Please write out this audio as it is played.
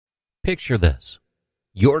Picture this.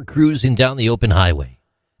 You're cruising down the open highway,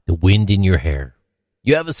 the wind in your hair.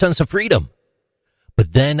 You have a sense of freedom.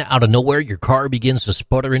 But then, out of nowhere, your car begins to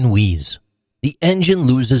sputter and wheeze. The engine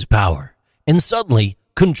loses power, and suddenly,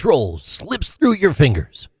 control slips through your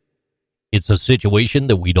fingers. It's a situation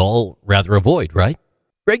that we'd all rather avoid, right?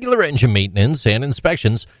 Regular engine maintenance and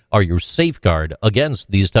inspections are your safeguard against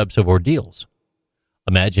these types of ordeals.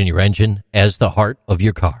 Imagine your engine as the heart of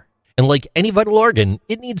your car. And like any vital organ,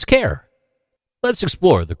 it needs care. Let's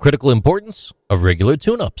explore the critical importance of regular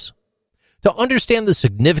tune-ups. To understand the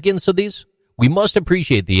significance of these, we must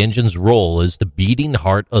appreciate the engine's role as the beating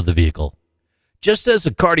heart of the vehicle. Just as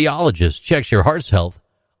a cardiologist checks your heart's health,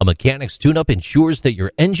 a mechanic's tune-up ensures that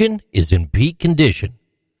your engine is in peak condition.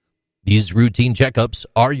 These routine checkups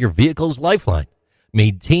are your vehicle's lifeline,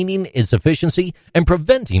 maintaining its efficiency and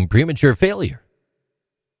preventing premature failure.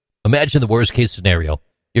 Imagine the worst-case scenario.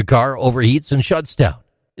 Your car overheats and shuts down.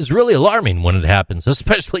 It's really alarming when it happens,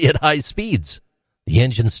 especially at high speeds. The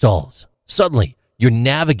engine stalls. Suddenly, you're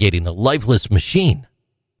navigating a lifeless machine.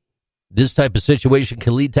 This type of situation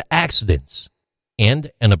can lead to accidents and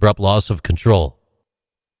an abrupt loss of control.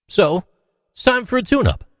 So, it's time for a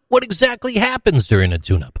tune-up. What exactly happens during a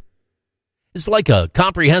tune-up? It's like a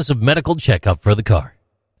comprehensive medical checkup for the car.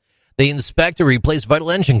 They inspect or replace vital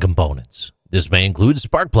engine components. This may include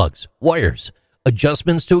spark plugs, wires,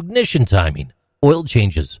 adjustments to ignition timing, oil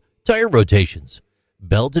changes, tire rotations,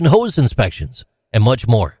 belt and hose inspections, and much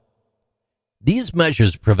more. These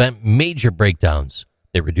measures prevent major breakdowns.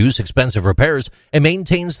 They reduce expensive repairs and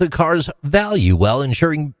maintains the car's value while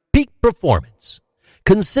ensuring peak performance,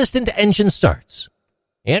 consistent engine starts,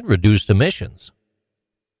 and reduced emissions.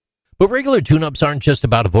 But regular tune-ups aren't just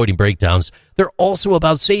about avoiding breakdowns, they're also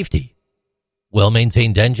about safety.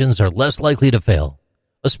 Well-maintained engines are less likely to fail,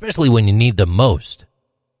 especially when you need them most.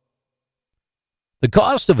 The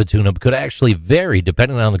cost of a tune-up could actually vary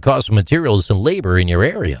depending on the cost of materials and labor in your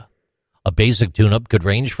area. A basic tune-up could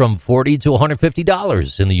range from $40 to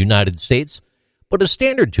 $150 in the United States, but a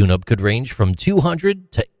standard tune-up could range from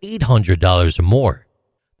 $200 to $800 or more.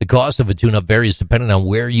 The cost of a tune-up varies depending on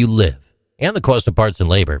where you live and the cost of parts and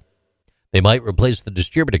labor. They might replace the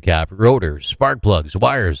distributor cap, rotor, spark plugs,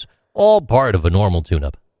 wires, all part of a normal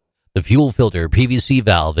tune-up. The fuel filter, PVC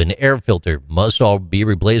valve, and air filter must all be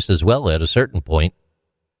replaced as well at a certain point.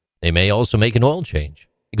 They may also make an oil change,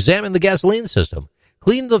 examine the gasoline system,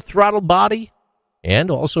 clean the throttle body, and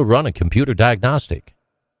also run a computer diagnostic.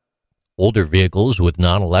 Older vehicles with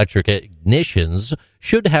non-electric ignitions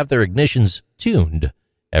should have their ignitions tuned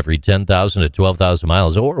every 10,000 to 12,000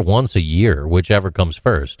 miles or once a year, whichever comes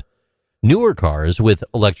first. Newer cars with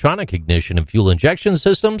electronic ignition and fuel injection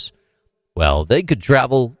systems, well, they could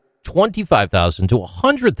travel 25,000 to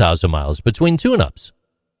 100,000 miles between tune-ups.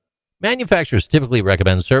 Manufacturers typically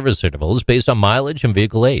recommend service intervals based on mileage and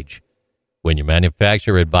vehicle age. When your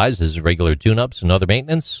manufacturer advises regular tune-ups and other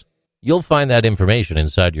maintenance, you'll find that information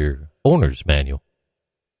inside your owner's manual.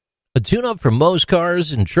 A tune-up for most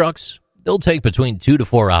cars and trucks, they'll take between 2 to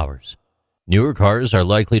 4 hours. Newer cars are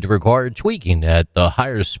likely to require tweaking at the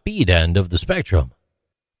higher speed end of the spectrum.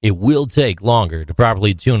 It will take longer to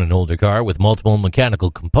properly tune an older car with multiple mechanical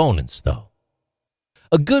components, though.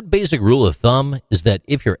 A good basic rule of thumb is that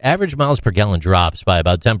if your average miles per gallon drops by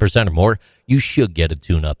about 10% or more, you should get a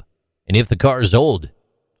tune-up. And if the car is old,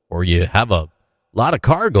 or you have a lot of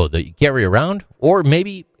cargo that you carry around, or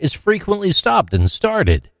maybe it's frequently stopped and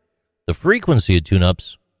started, the frequency of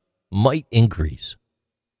tune-ups might increase.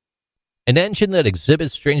 An engine that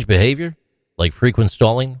exhibits strange behavior, like frequent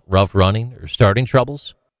stalling, rough running, or starting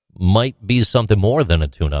troubles, might be something more than a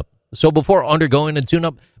tune-up. So before undergoing a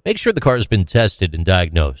tune-up, make sure the car has been tested and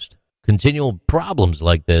diagnosed. Continual problems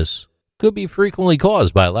like this could be frequently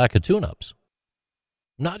caused by a lack of tune-ups.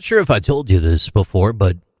 I'm not sure if I told you this before,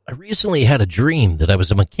 but I recently had a dream that I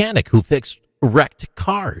was a mechanic who fixed wrecked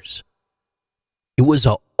cars. It was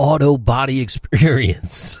an auto body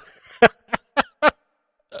experience.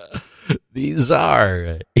 These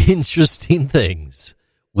are interesting things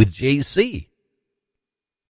with JC.